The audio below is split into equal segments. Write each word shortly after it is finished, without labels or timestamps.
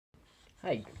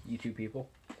Hi, YouTube people.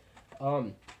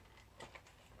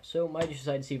 So I just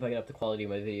decided to see if I can up the quality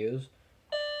of my videos.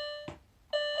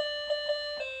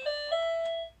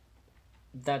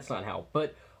 That's not how,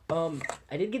 but,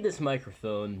 I did get this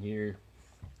microphone here.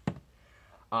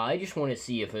 I just want to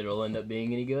see if it'll end up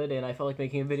being any good, and I felt like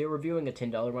making a video reviewing a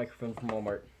 $10 microphone from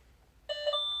Walmart.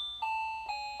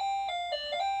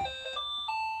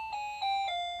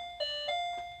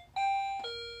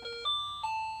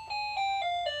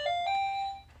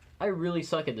 I really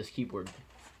suck at this keyboard.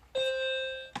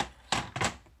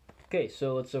 Okay,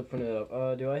 so let's open it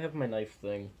up. Do I have my knife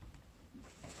thing?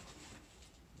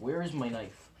 Where is my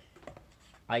knife?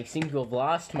 I seem to have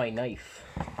lost my knife.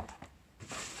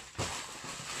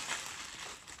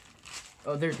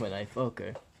 Oh, there's my knife.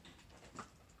 Okay.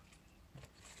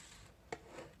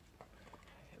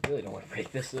 I really don't want to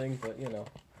break this thing, but you know.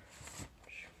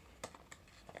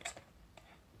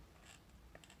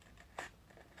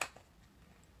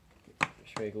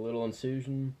 Just make a little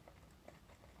incision.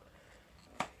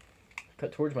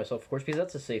 Cut towards myself, of course, because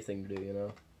that's a safe thing to do, you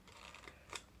know.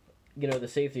 You know, the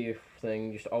safety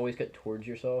thing, just always cut towards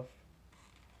yourself.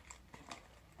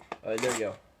 There you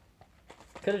go.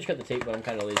 Could have just cut the tape, but I'm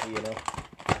kind of lazy, you know.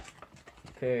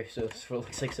 Okay, so this is what it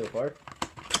looks like so far.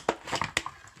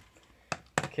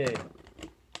 Okay.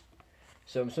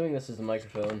 So I'm assuming this is the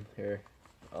microphone here.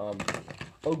 Oh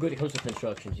good, it comes with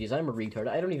instructions. Geez, I'm a retard.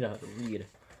 I don't even know how to read.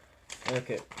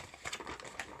 Okay.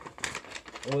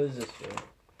 What is this for?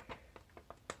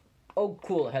 Oh,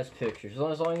 cool, it has pictures.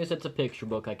 As long as it's a picture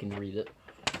book, I can read it.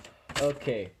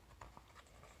 Okay.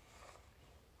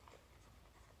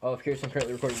 Oh, of course, I'm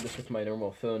currently recording this with my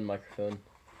normal phone microphone.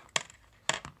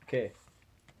 Okay.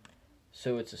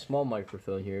 So it's a small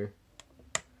microphone here,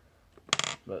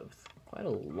 but with quite a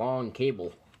long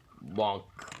cable. Wonk.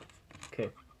 Okay.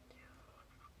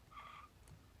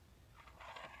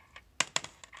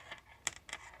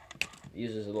 It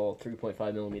uses a little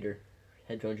 3.5mm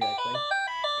headphone jack thing.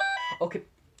 Okay,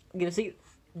 I'm gonna see,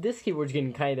 this keyboard's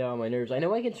getting kind of on my nerves. I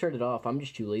know I can turn it off, I'm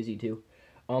just too lazy to.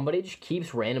 But it just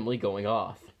keeps randomly going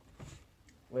off.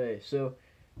 Wait, so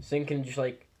this thing can just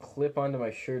like clip onto my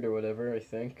shirt or whatever, I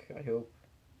think, I hope.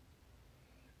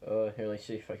 Here, let's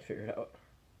see if I can figure it out.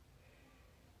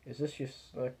 Is this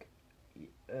just like,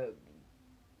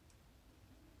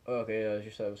 okay, yeah,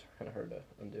 just, that was kind of hard to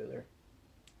undo there.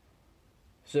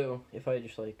 So, if I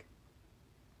just like,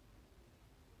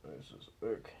 this is,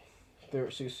 okay. There,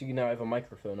 so now I have a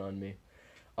microphone on me.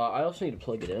 I also need to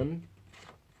plug it in.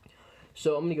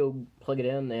 So I'm gonna go plug it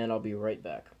in and I'll be right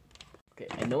back. Okay,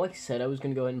 I know I said I was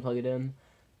gonna go ahead and plug it in,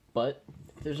 but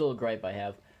there's a little gripe I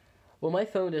have. Well, my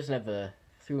phone doesn't have a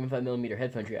 3.5mm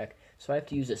headphone jack, so I have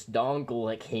to use this dongle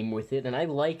that came with it, and I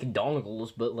like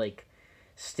dongles, but like,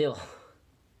 still.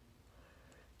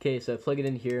 Okay, so I plug it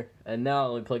in here, and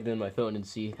now I'll plug it in my phone and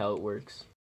see how it works.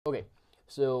 Okay,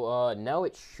 so now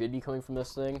it should be coming from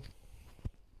this thing.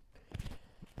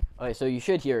 Okay, so you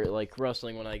should hear it, like,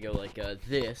 rustling when I go like,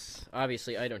 this.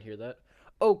 Obviously, I don't hear that.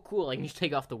 Oh, cool, I can just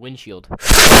take off the windshield.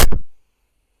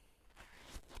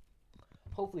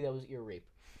 Hopefully that was ear rape.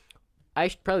 I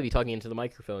should probably be talking into the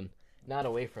microphone, not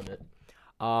away from it.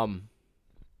 I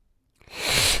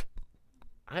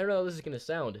don't know how this is going to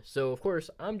sound. So, of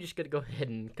course, I'm just going to go ahead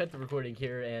and cut the recording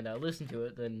here and listen to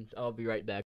it, then I'll be right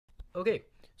back. Okay,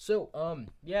 so,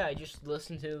 yeah, I just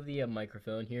listened to the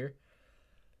microphone here.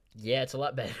 Yeah, it's a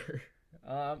lot better.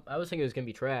 I was thinking it was going to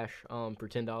be trash, for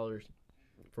 $10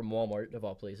 from Walmart, of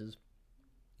all places.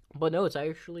 But no, it's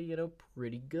actually, you know,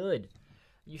 pretty good.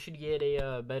 You should get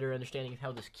a better understanding of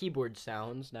how this keyboard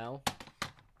sounds now.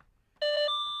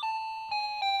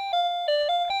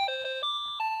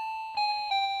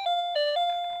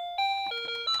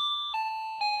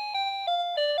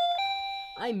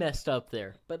 I messed up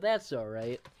there, but that's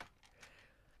alright.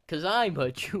 Because I'm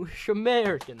a Jewish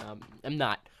American. I'm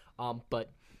not. But,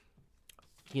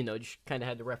 you know, just kind of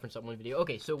had to reference that one video.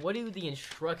 Okay, so what do the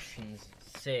instructions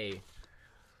say?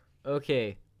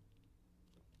 Okay.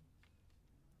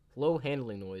 Low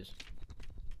handling noise.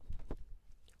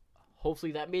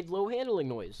 Hopefully that made low handling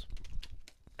noise.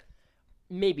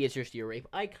 Maybe it's just ear rape.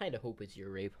 I kind of hope it's ear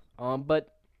rape.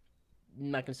 But I'm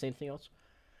not going to say anything else.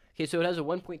 Okay, so it has a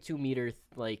 1.2 meter,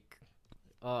 like,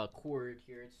 cord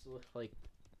here. It's, like,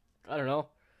 I don't know.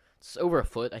 It's over a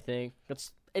foot, I think.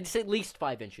 It's at least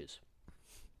 5 inches.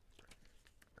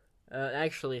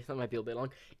 Actually, that might be a bit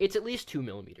long. It's at least 2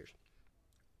 millimeters.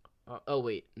 Oh,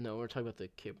 wait. No, we're talking about the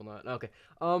cable, not... Okay.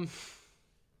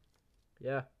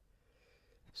 Yeah.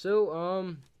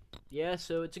 So, yeah,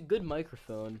 so it's a good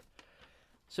microphone.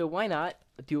 So why not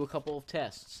do a couple of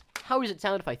tests? How does it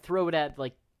sound if I throw it at,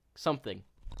 like, something?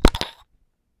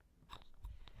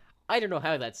 I don't know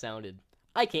how that sounded.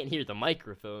 I can't hear the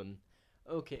microphone.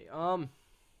 Okay,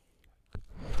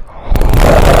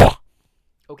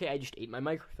 okay, I just ate my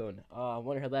microphone. I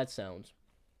wonder how that sounds.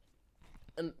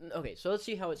 And okay, so let's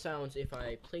see how it sounds if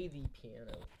I play the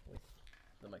piano with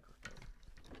the microphone.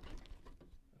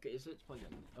 Okay, so it's plugged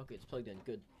in. Okay, it's plugged in.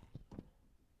 Good.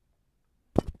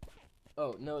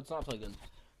 Oh, no, it's not plugged in.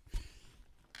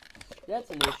 That's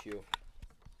an issue.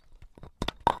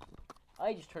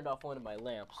 I just turned off one of my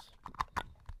lamps.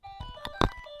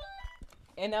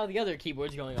 And now the other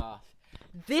keyboard's going off.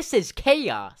 This is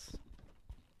chaos!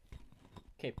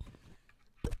 Okay.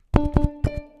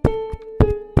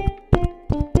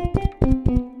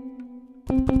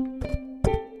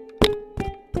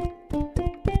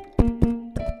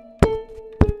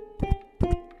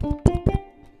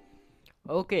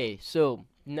 Okay, so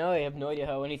now I have no idea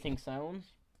how anything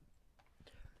sounds.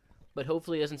 But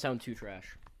hopefully it doesn't sound too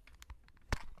trash.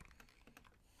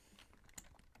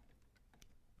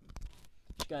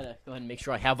 Just gotta go ahead and make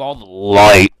sure I have all the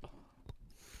light.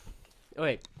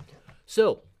 Okay,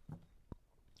 so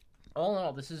all in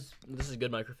all, this is a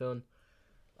good microphone.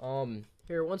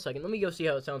 Here, 1 second. Let me go see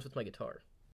how it sounds with my guitar.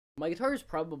 My guitar is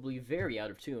probably very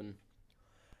out of tune.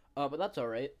 But that's all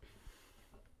right.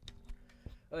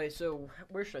 Okay, so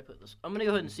where should I put this? I'm gonna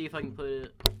go ahead and see if I can put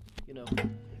it, you know,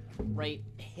 right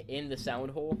in the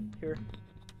sound hole here.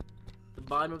 The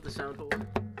bottom of the sound hole.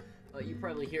 You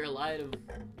probably hear a lot of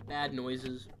bad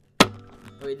noises.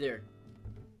 Right there.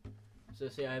 So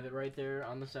see, I have it right there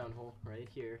on the sound hole, right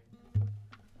here.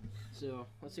 So,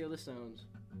 let's see how this sounds.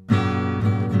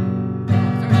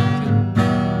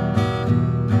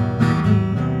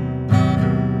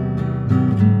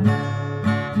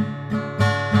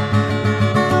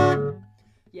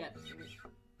 Yeah,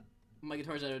 my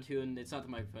guitar's out of tune. It's not the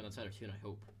microphone that's out of tune, I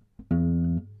hope.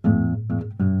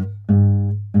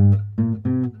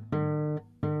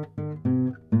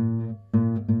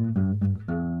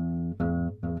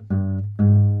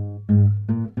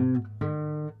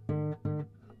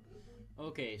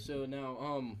 Okay, so now,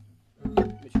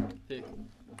 let me try to pick.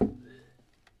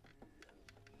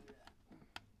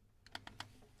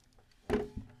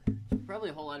 Probably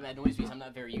a whole lot of bad noise because I'm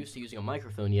not very used to using a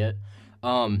microphone yet.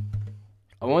 I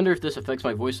wonder if this affects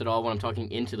my voice at all when I'm talking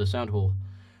into the sound hole.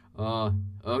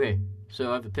 Okay,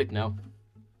 so I have a pick now.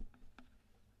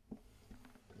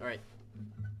 Alright.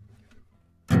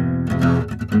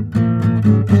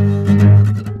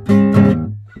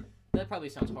 That probably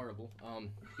sounds horrible.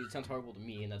 It sounds horrible to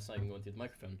me, and that's not even going through the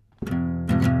microphone.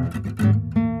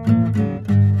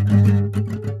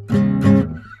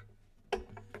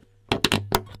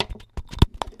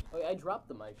 Okay, I dropped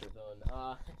the microphone.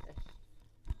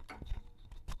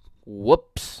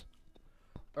 Whoops.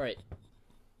 Alright.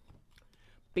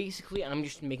 Basically, I'm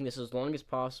just making this as long as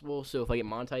possible, so if I get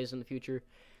monetized in the future,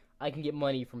 I can get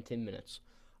money from 10 minutes.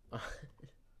 Alright,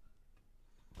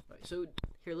 so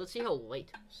here, let's see how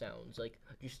light sounds. Like,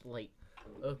 just light.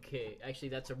 Okay, actually,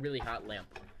 that's a really hot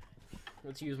lamp.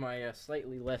 Let's use my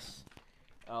slightly less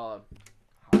hot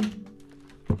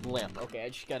lamp. Okay, I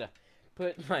just gotta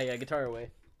put my guitar away.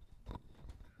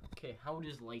 Okay, how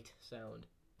does light sound?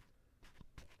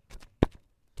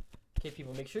 Okay,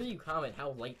 people, make sure you comment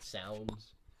how light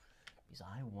sounds, because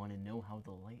I want to know how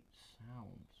the light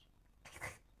sounds.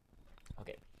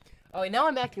 Okay. Oh, now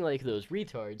I'm acting like those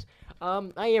retards.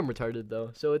 I am retarded,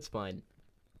 though, so it's fine.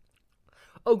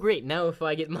 Oh, great. Now if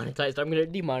I get monetized, I'm going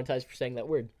to demonetize for saying that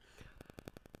word.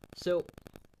 So,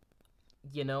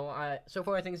 you know, so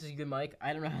far I think this is a good mic.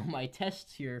 I don't know how my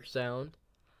tests here sound.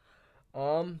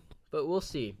 But we'll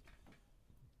see.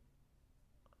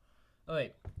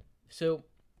 Alright, so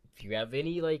if you have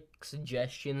any, like,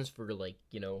 suggestions for, like,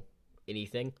 you know,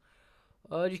 anything,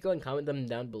 just go ahead and comment them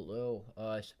down below,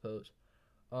 I suppose.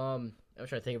 I'm trying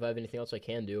to think if I have anything else I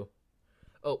can do.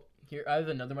 Oh, here, I have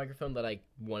another microphone that I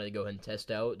wanted to go ahead and test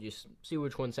out, just see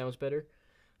which one sounds better,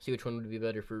 see which one would be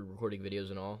better for recording videos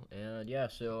and all, and yeah,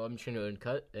 so I'm just going to go ahead and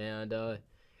cut, and,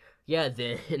 yeah,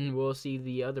 then we'll see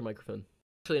the other microphone.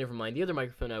 Actually, never mind, the other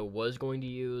microphone I was going to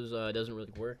use, doesn't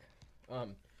really work.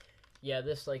 Yeah,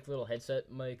 this, like, little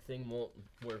headset mic thing won't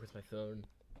work with my phone.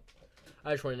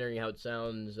 I just wondering how it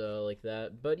sounds, like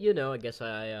that. But, you know, I guess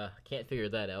I, can't figure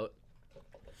that out.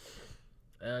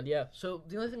 And, yeah, so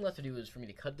the only thing left to do is for me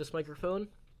to cut this microphone.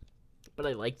 But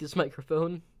I like this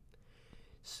microphone.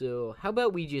 So, how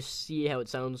about we just see how it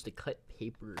sounds to cut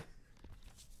paper?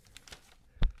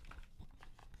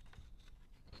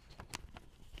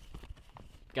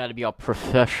 Gotta be all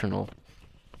professional.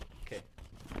 Okay.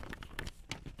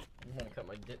 I'm gonna cut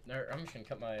I'm just gonna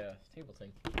cut my table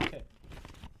thing. Okay.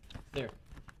 There.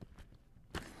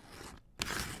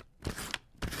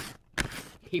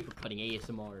 paper cutting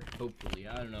ASMR. Hopefully,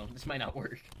 I don't know. This might not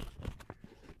work.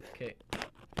 Okay.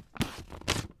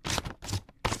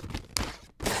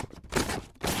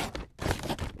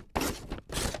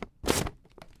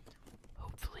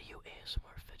 Hopefully, you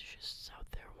ASMR fetishists out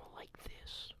there will like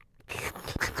this.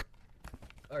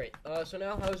 Alright, so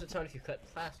now how does it sound if you cut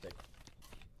plastic?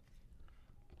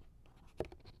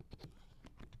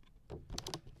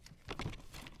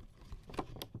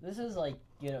 This is like,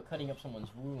 you know, cutting up someone's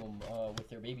room with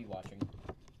their baby watching.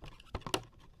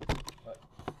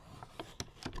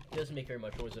 It doesn't make very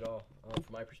much noise at all, from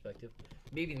my perspective.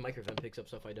 Maybe the microphone picks up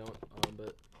stuff I don't,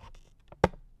 but...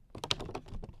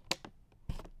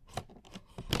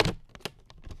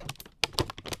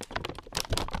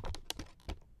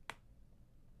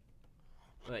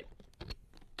 Alright.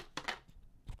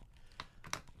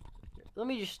 Let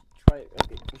me just try it.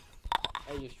 Okay.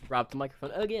 I just dropped the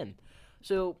microphone again.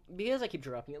 So, because I keep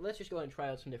dropping it, let's just go ahead and try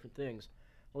out some different things.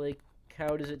 Like,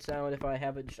 how does it sound if I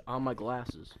have it just on my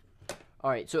glasses?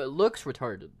 Alright, so it looks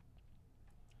retarded.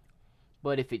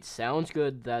 But if it sounds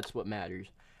good, that's what matters.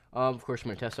 Of course, I'm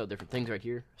going to test out different things right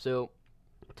here. So,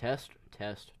 test,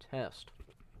 test, test.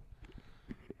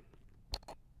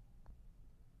 How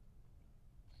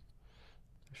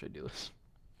should I do this?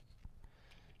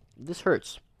 This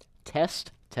hurts.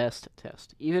 Test, test,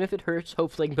 test. Even if it hurts,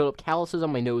 hopefully I can build up calluses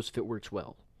on my nose if it works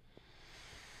well.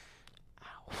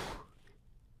 Ow.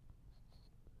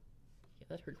 Yeah,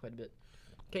 that hurt quite a bit.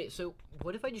 Okay, so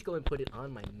what if I just go and put it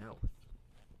on my mouth?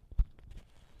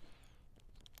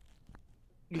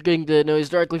 You're getting the noise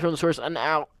directly from the source, and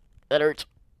ow, that hurts.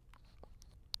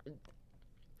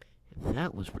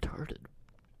 That was retarded.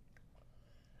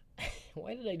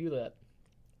 Why did I do that?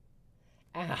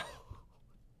 Ow.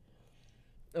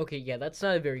 Okay, yeah, that's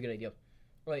not a very good idea.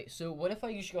 Right, so what if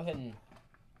I just go ahead and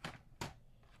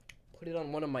put it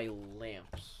on one of my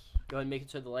lamps? Go ahead and make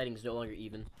it so the lighting's no longer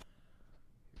even.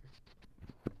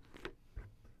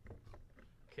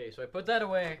 Okay, so I put that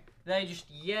away. Then I just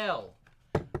yell.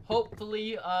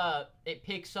 Hopefully, it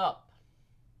picks up.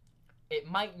 It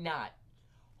might not.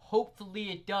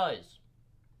 Hopefully it does.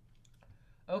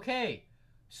 Okay,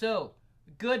 so,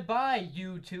 goodbye,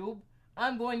 YouTube.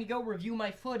 I'm going to go review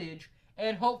my footage,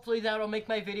 and hopefully that'll make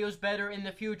my videos better in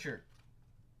the future.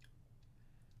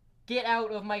 Get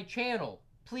out of my channel,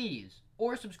 please.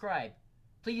 Or subscribe.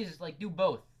 Please, like, do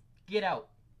both. Get out.